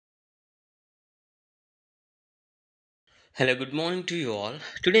Hello, good morning to you all.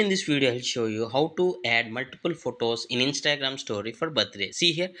 Today in this video, I'll show you how to add multiple photos in Instagram story for birthday.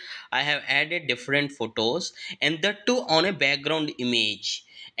 See here, I have added different photos and that too on a background image.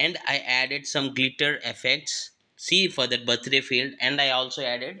 And I added some glitter effects. See for that birthday field, and I also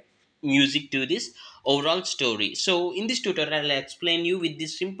added music to this overall story. So in this tutorial, I'll explain you with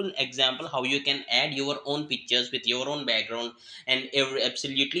this simple example how you can add your own pictures with your own background and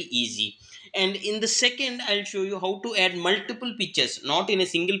absolutely easy. And in the second, I'll show you how to add multiple pictures, not in a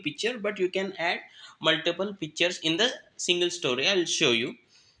single picture, but you can add multiple pictures in the single story. I'll show you.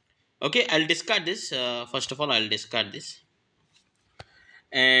 Okay, I'll discard this. First of all, I'll discard this.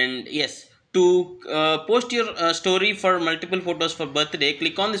 And yes, to post your story for multiple photos for birthday,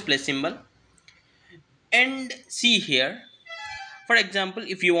 click on this plus symbol and see here. For example,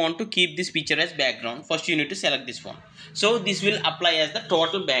 if you want to keep this picture as background, first you need to select this one. So this will apply as the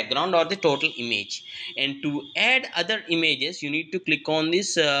total background or the total image. And to add other images, you need to click on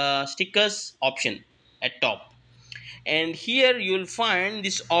this stickers option at top. And here you will find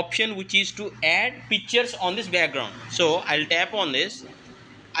this option which is to add pictures on this background. So I'll tap on this.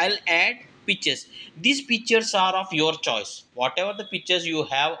 I'll add pictures. These pictures are of your choice. Whatever the pictures you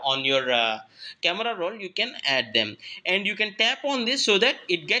have on your camera roll, you can add them. And you can tap on this so that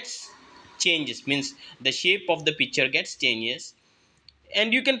it gets changes. Means the shape of the picture gets changes.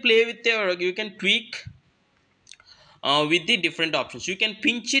 And you can play with you can tweak with the different options. You can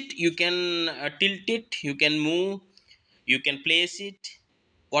pinch it, you can tilt it, you can move, you can place it.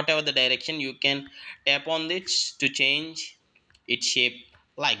 Whatever the direction, you can tap on this to change its shape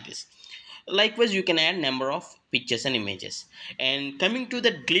like this. Likewise, you can add number of pictures and images. And coming to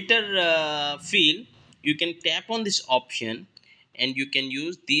the glitter field, you can tap on this option and you can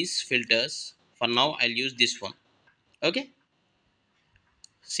use these filters. For now, I'll use this one. Okay,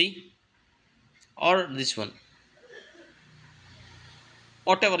 see, or this one,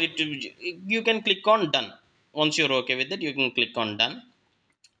 whatever it, you can click on done. Once you're okay with it, you can click on done.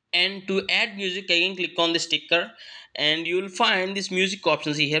 And to add music, again click on the sticker and you will find this music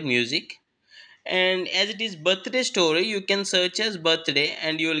options here, music. And as it is birthday story, you can search as birthday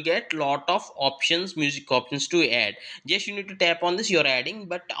and you will get lot of options, music options to add. Just you need to tap on this, you're adding,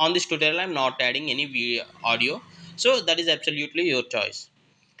 but on this tutorial I'm not adding any video audio, so that is absolutely your choice.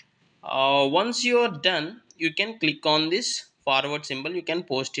 Once you are done, you can click on this forward symbol, you can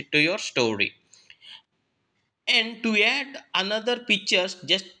post it to your story. And to add another pictures,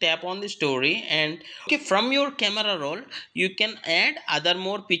 just tap on the story and okay, from your camera roll you can add other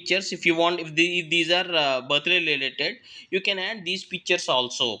more pictures if you want. If these are birthday related, you can add these pictures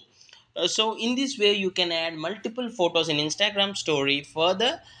also. So in this way you can add multiple photos in Instagram story for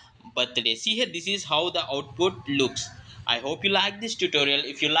the birthday. See here, this is how the output looks. I hope you like this tutorial.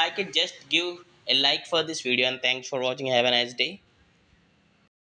 If you like it, just give a like for this video, and thanks for watching. Have a nice day.